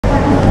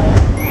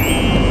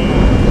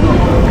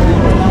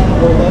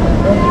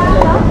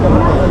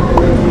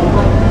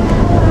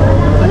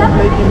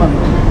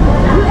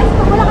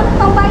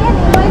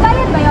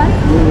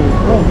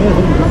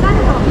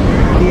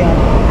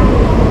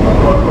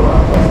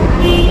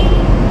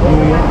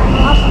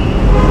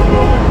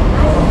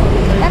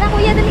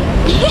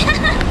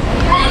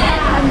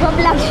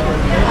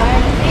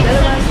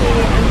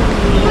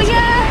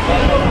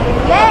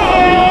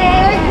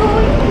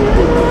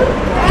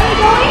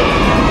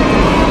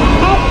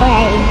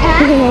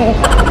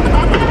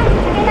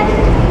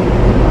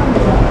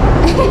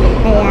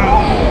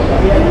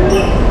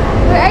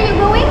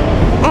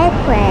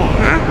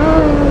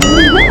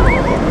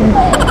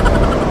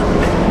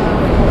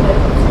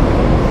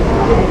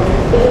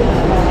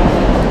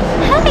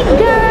Hi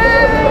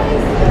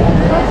guys!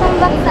 Welcome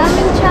back sa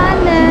aming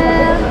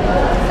channel.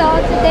 So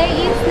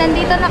today is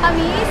nandito na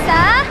kami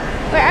sa...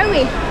 Where are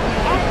we?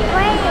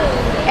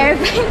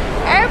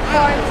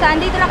 Airport. So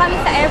nandito na kami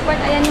sa airport.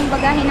 Ayan yung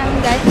bagahe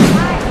namin guys.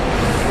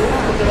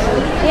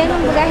 Ayan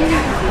yung bagahe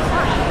namin.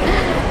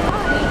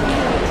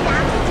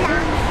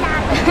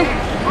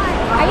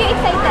 Are you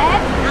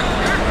excited?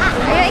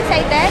 Are you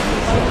excited?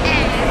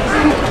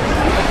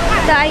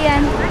 So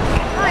ayan.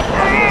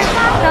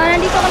 So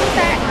nandito kami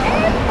sa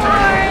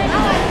airport.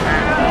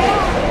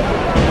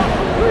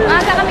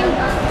 Aga kami.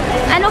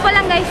 Ano pa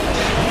lang guys,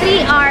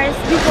 3 hours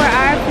before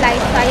our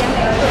flight. So ayan.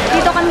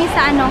 Dito kami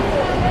sa ano,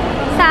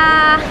 sa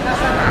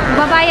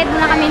babayad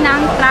na kami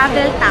ng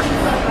travel tax.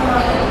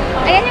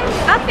 Ayan yung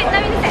outfit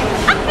namin sa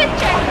outfit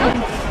check.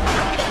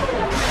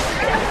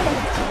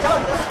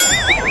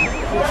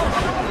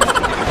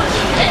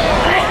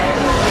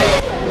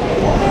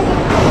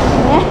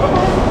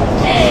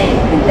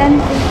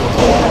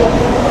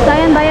 So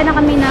ayan, bayad na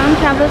kami ng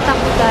travel tax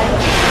guys.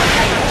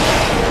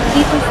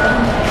 Dito sa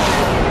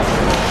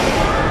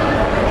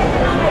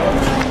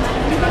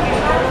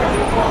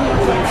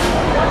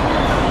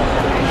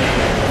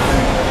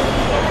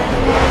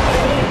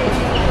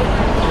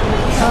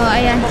oh,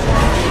 ayan.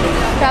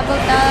 Travel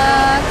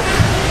tax.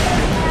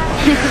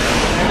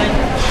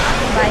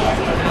 Bayad.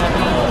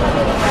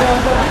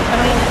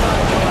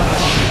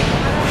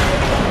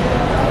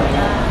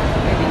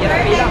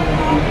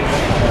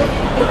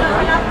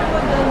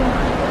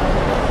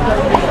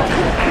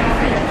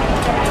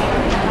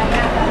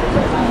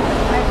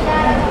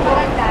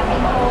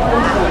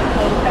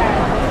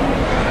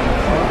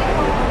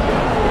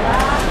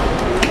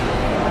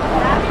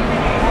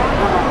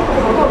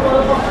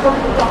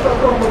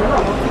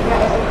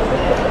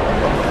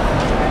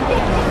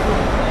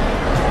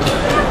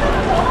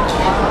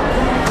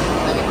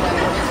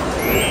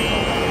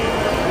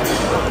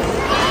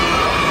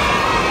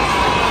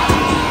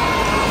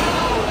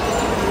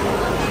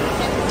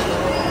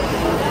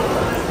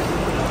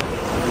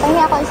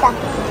 Pahingi ako isa.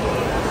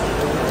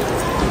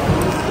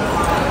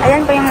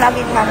 Ayan pa yung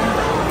luggage namin.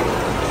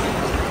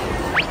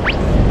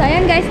 So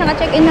ayan guys,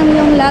 naka-check-in lang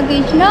yung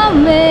luggage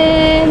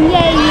namin.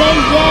 Yay, yay,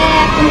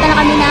 yay! Punta na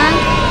kami ng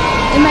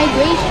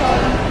immigration.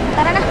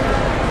 Tara na.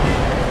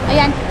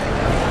 Ayan.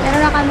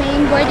 Meron na kami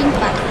yung boarding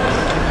pass.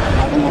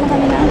 Punta na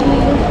kami ng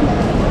immigration.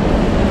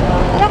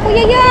 Tara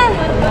kuya yan!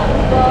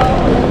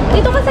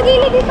 Dito ka sa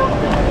gilid, dito.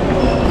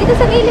 Dito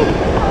sa gilid.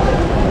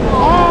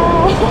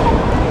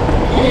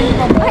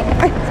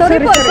 Ay, sorry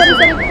po,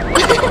 sorry.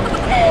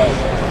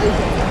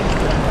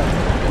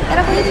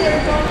 Tara po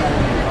dito.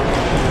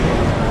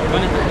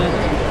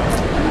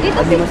 Dito,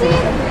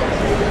 sisir.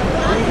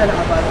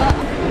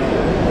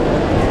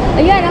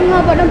 Ayan, ang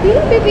haba ng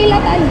pila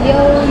tayo. Yo.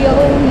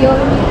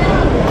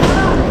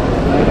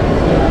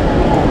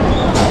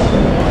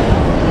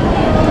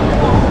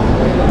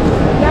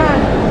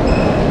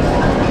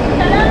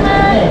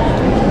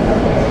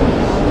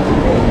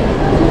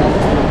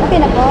 Okay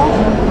na po.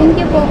 Thank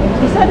you po.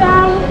 Isa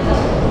daw.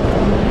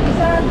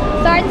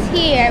 Starts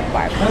here,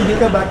 park.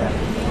 Dito bata.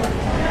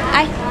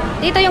 Ay,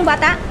 dito yung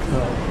bata?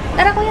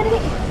 Tara kuya, dali.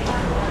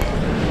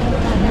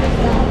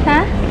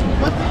 Ha?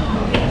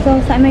 So,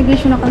 sa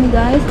immigration na kami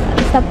guys.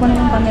 Stop ko na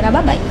yung camera.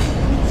 Bye-bye.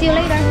 See you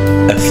later.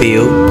 A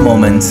few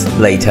moments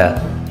later.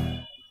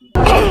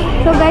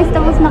 So guys,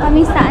 tapos na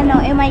kami sa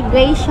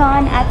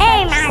immigration at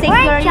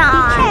security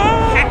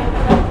check.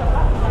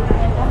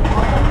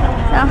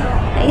 So,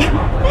 ayan.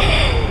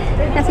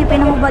 Kasi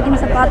pinamubad yung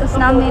sapatos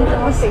namin.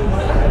 Tapos,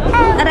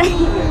 aray.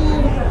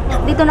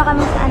 Dito na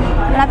kami sa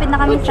malapit na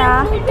kami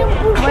sa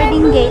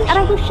boarding gate.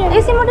 Aray,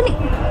 ayusin mo dali.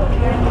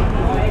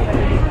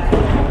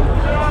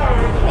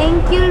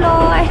 Thank you,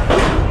 Lord.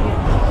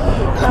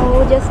 So,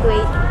 we'll just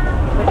wait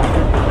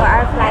for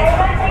our flight.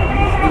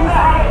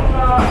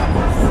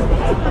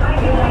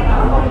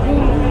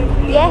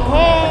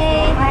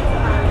 Yay!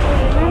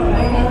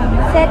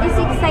 Seth is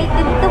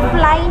excited to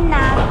fly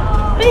na.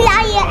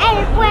 Fly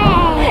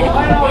airplane!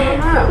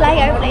 Fly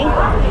airplane.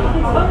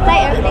 Fly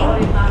airplane.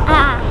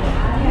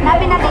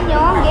 Hanapin natin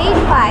yung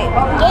gate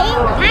 5. Gate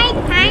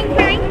 5.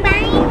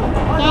 Gate.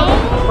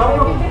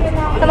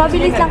 So,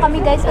 mabilis lang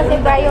kami guys kasi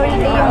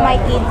priority yung my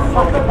kids.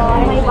 So,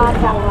 may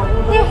bata.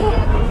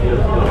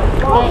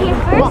 Go here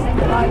first.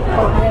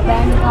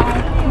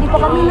 Hindi pa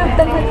kami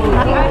nagtagal.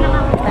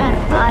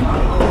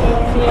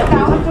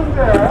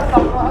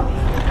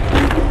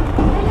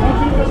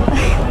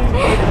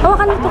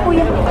 Hawakan nito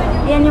kuya.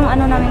 Ayan yung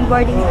namin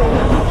boarding.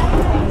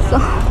 So,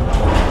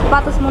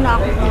 patos muna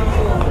ako.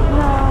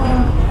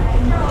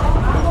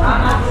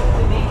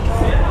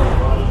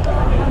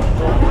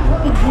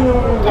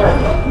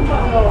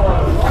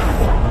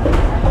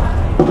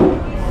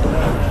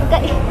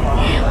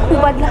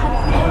 Hubad lahat.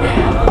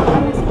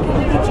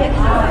 Security check.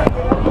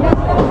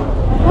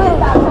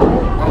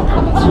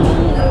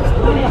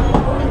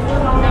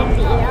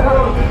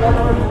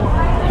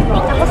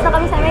 Tapos na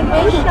kami sa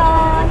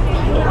immigration.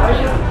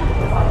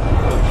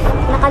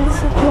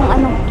 Nakalusot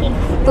yung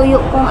tuyo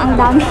kong ang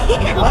dami.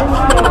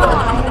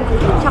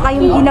 Tsaka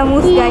yung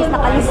Ginamos guys,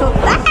 nakalusot.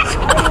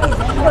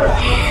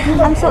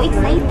 I'm so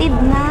excited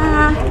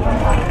na.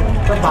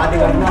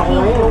 Bodyguard na ako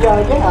ngayon.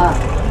 Gaga ah.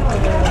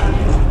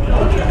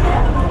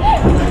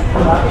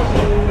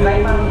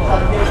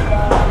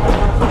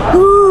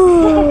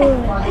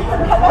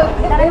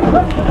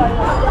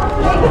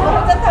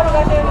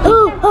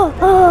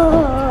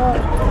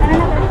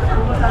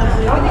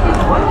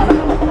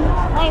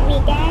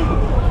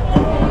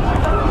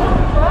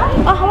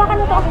 Oh,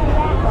 hawakan mo to.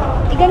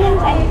 Iganyan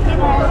mo sa ayos.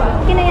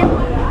 Okay na yan.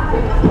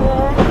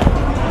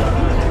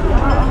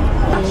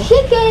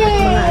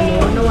 Chicken!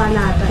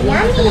 Nawala ata.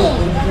 Yummy!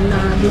 Yung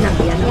na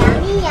binagyan.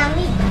 Yummy,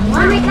 yummy.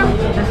 Wait lang.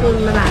 Kasi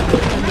marami.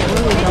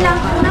 Wait lang.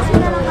 Unas mo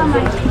na lang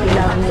kamay.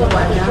 Kailangan ng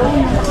wala.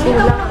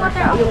 Kulang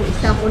ata yung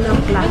isa ko ng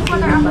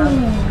plastic.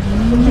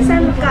 Isa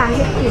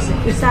kahit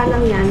isa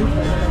lang yan,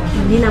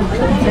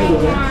 dinampot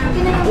sa'yo.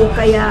 O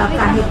kaya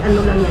kahit ano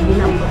lang yan,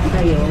 dinampot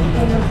sa'yo.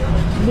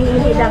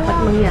 Hindi dapat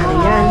mangyari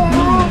yan.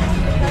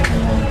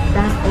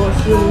 Tapos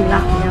yung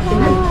lock niya,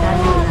 pinalitan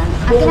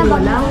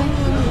nila.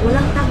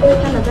 Walang tago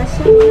talaga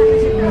siya. Wala na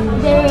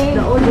siya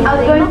doon.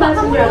 Outgoing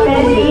passenger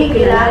pending,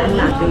 kailangan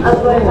natin.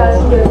 Outgoing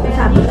passenger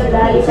Sabi ko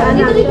dahil sana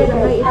natin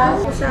nilagay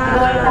ito sa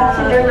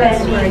passenger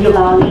pending,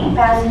 belonging,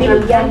 passenger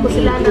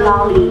pending,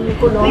 belonging.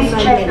 Please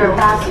check your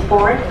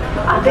passport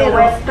at the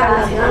West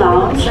Passage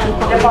Lounge,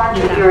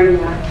 departure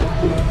area.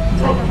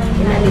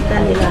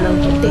 pinalitan nila ng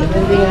puti.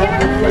 Hindi nga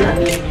wala.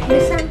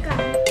 Bisan ka.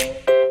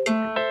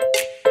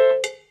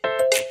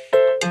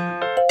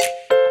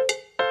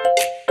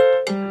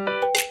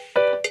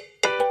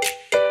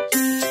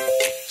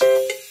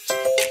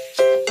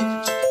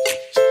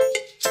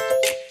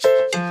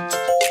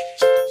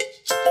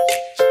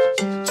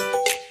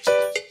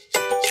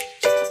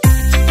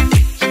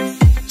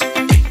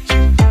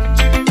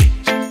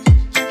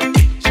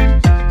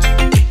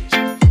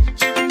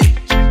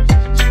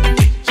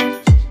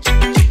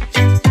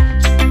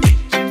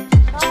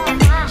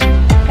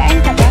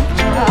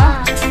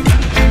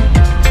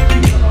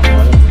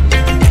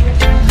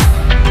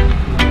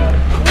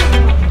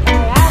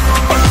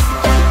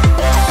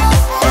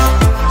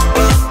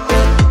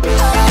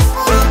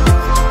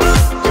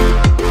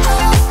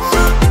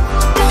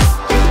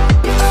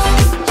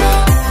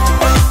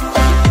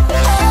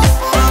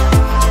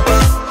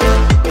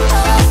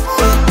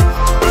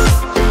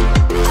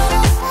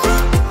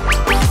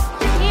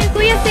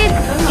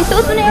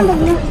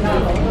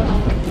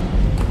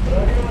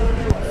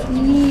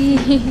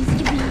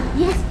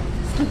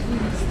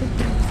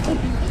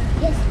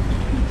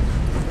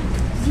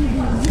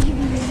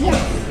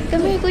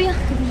 Come here, kuya.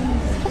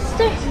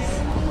 Faster.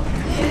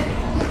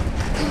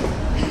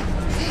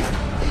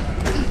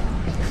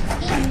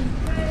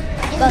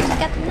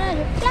 Bagkat na.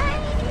 Reply.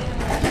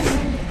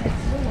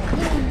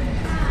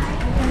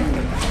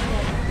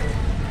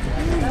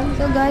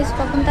 So guys,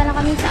 papunta na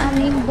kami sa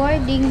aming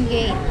boarding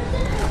gate.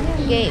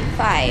 Gate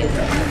 5.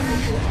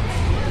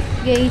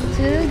 Gate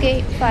 2,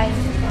 gate 5.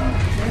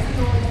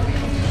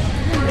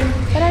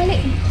 Tara,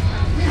 Lili.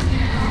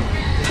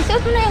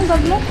 Isuot mo na yung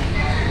bag mo.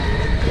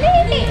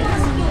 Lili.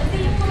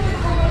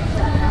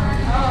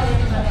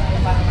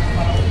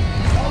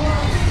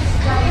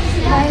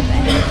 Live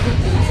and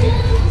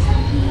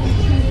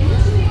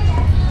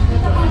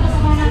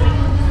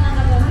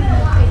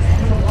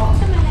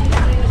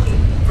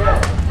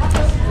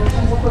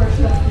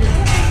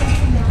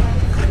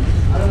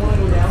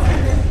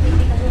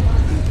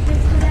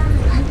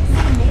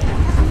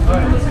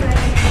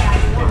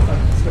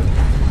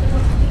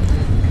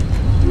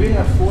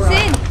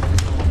Sid!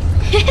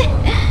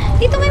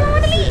 Dito kayo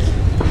mamadali!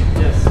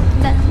 Yes.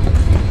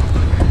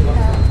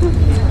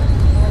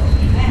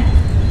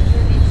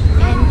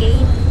 And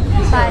gate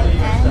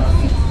 5 and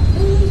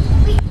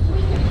 6.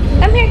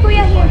 Come here,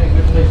 kuya, here.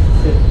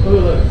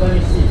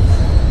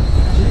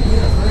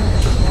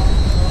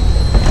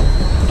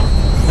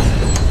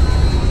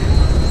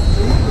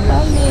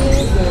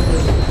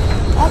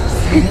 Oops.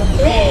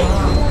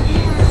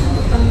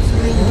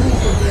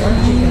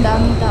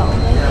 Dami tao.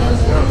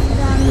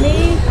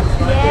 Dami.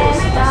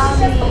 Yes,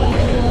 dami.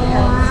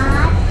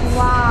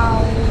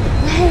 Wow.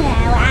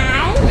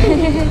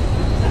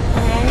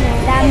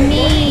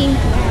 Dami.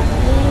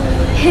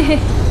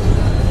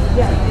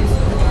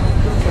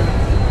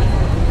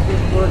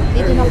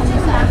 Dito na kami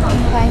sa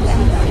aking 5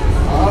 and 6.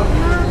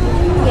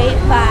 Gate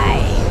 5.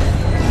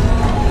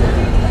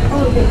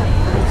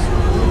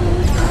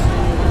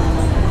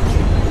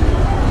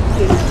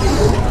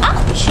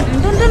 Ouch!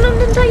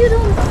 Doon tayo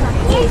doon.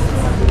 Yes.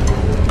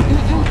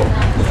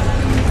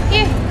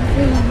 Here.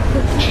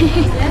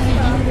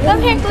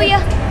 Come here, kuya.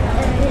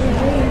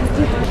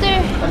 Sir.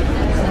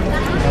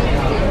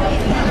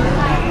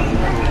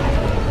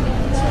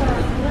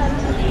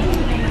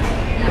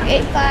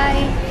 Gate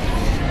 5.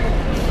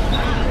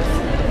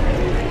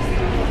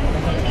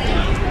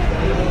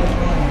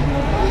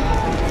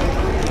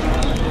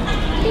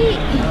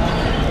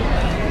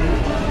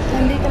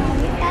 Nandito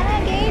kami.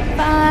 Gate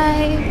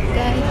 5,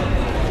 guys.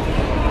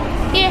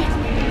 Here.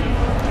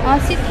 Oh,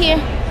 sit here.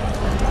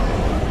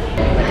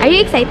 Are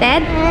you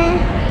excited?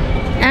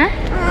 Huh?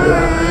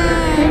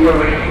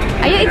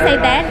 Are you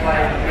excited?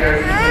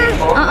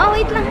 Oo,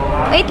 wait lang.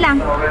 Wait lang.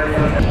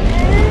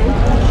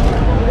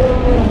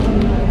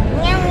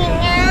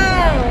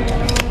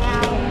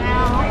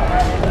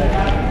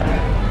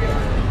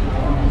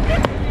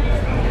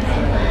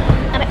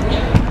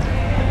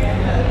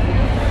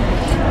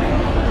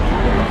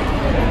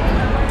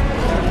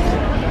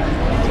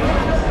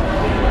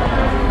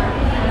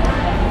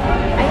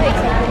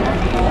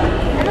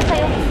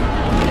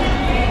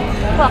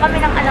 Kami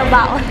ng ano,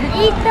 baon.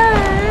 Ito.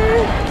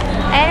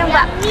 Ayan yung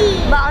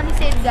baon ni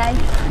Sid, guys.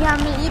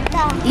 Yummy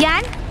ito.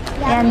 Yan?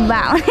 Yan,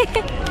 baon.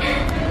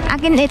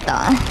 Akin ito.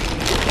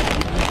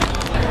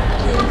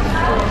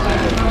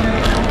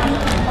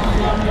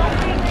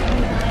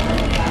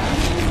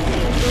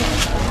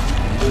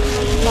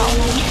 Baon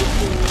na niya.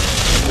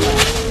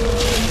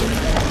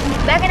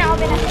 Bagay na,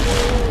 open natin.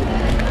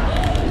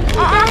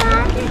 Oo.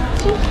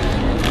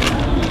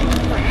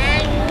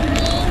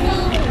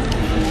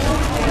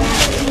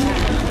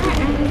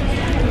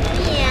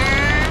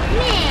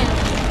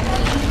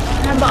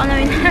 Baka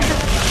namin.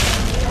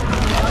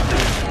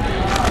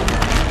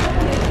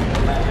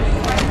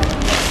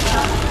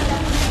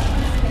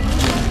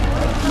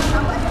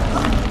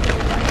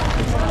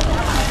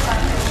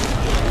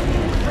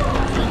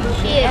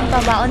 Shit, ang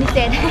pabaon ni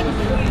Ted.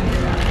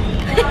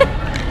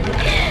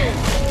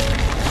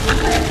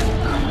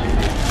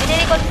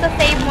 Pinili ko to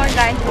save more,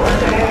 guys.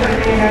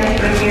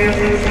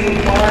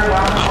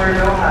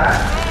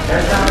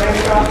 There's a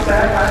next stop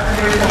set,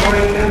 passengers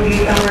avoiding to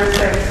gate number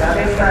 6. At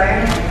this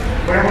time,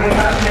 we're moving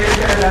passengers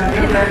to the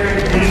group letter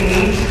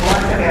GH.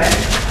 Once again,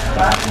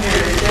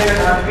 passengers to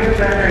the group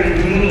letter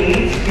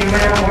GH. You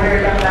may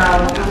order them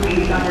now to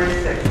gate number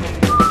 6.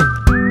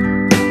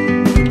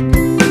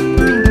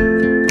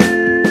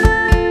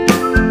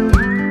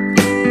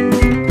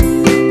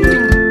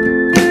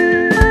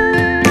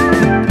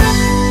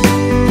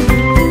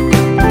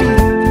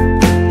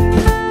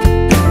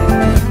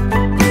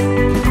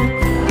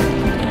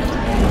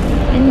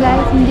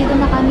 Guys, nandito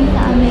na kami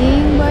sa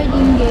aming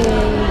boarding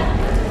gate.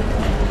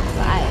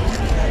 Bye.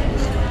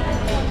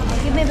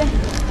 Okay, bebe.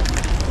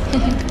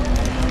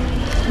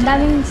 Ang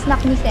daming snack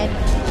ni Seth.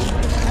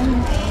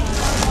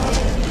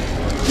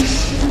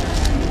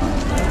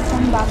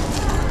 Sambak.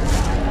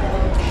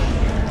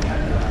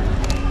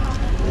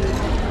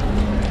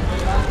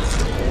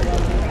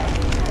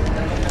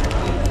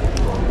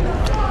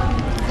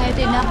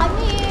 Excited na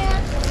kami.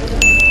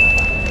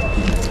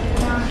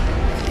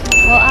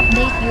 We'll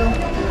update you.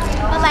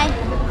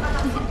 Bye-bye.